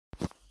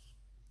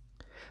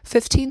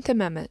15th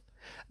Amendment.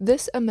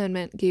 This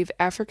amendment gave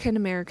African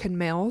American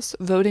males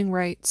voting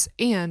rights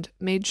and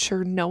made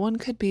sure no one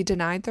could be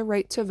denied the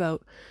right to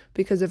vote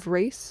because of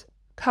race,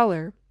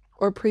 color,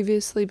 or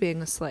previously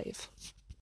being a slave.